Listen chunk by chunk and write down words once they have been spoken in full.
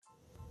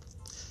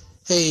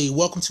Hey,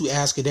 welcome to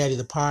Ask a Daddy,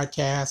 the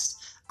podcast.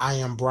 I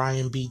am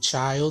Brian B.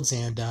 Childs,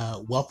 and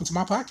welcome to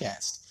my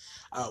podcast.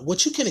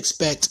 What you can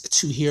expect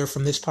to hear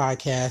from this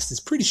podcast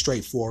is pretty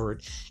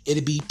straightforward.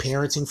 It'll be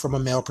parenting from a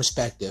male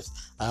perspective.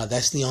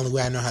 That's the only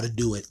way I know how to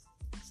do it.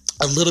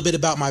 A little bit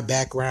about my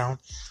background.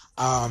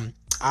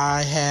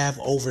 I have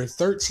well over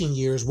 13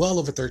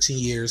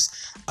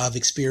 years of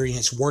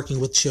experience working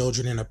with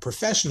children in a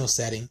professional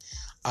setting.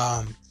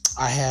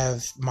 I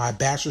have my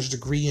bachelor's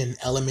degree in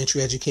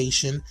elementary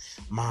education,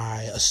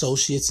 my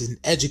associates in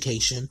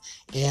education,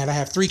 and I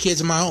have 3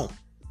 kids of my own.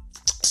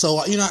 So,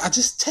 I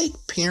just take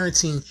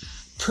parenting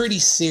pretty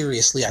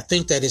seriously. I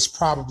think that is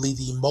probably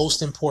the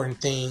most important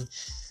thing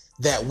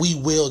that we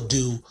will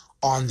do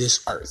on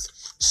this earth.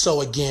 So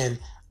again,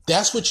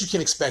 that's what you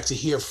can expect to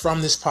hear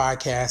from this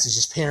podcast is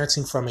just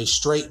parenting from a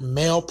straight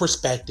male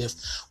perspective,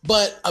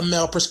 but a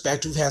male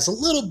perspective has a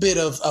little bit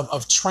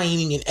of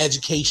training and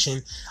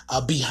education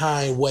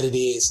behind what it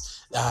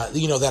is,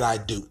 that I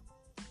do.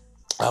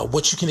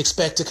 What you can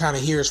expect to kind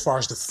of hear as far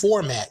as the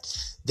format,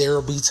 there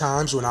will be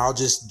times when I'll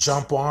just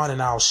jump on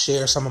and I'll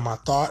share some of my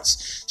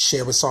thoughts,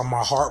 share what's on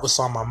my heart, what's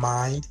on my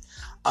mind.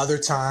 Other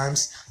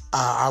times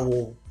I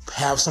will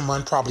have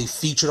someone probably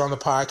featured on the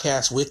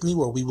podcast with me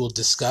where we will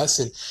discuss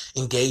and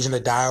engage in a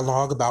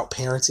dialogue about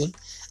parenting.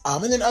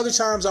 And then other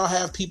times I'll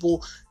have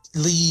people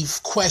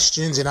leave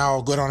questions and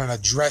I'll go on and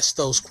address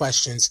those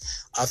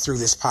questions through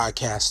this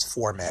podcast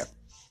format.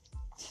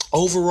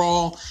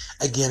 Overall,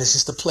 again, it's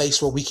just a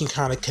place where we can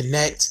kind of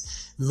connect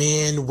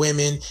men,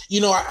 women.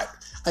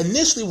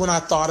 Initially, when I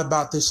thought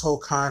about this whole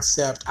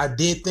concept, I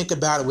did think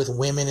about it with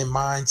women in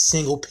mind,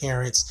 single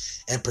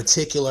parents in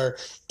particular,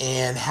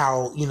 and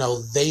how,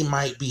 they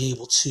might be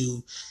able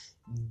to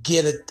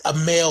get a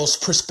male's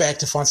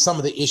perspective on some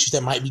of the issues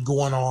that might be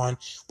going on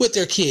with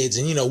their kids.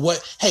 And,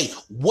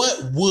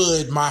 what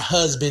would my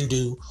husband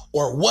do,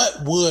 or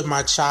what would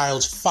my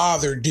child's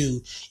father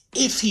do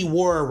if he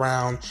were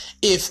around,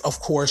 if, of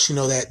course,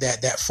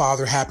 that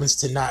father happens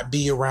to not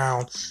be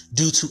around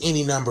due to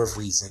any number of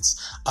reasons.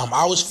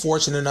 I was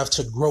fortunate enough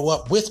to grow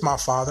up with my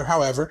father.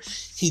 However,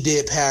 he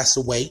did pass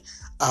away.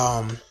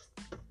 And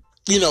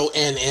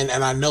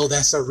I know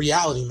that's a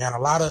reality, man. A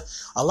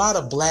lot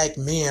of black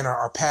men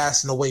are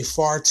passing away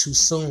far too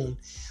soon,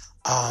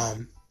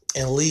 and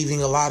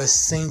leaving a lot of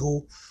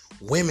single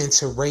women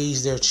to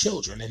raise their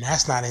children. And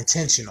that's not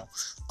intentional,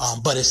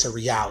 but it's a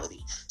reality.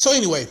 So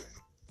anyway,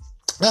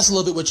 that's a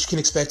little bit what you can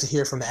expect to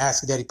hear from the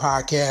Ask a Daddy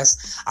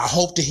podcast. I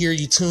hope to hear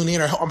you tune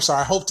in, I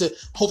hope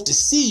to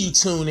see you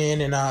tune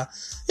in, and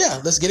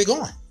let's get it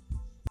going.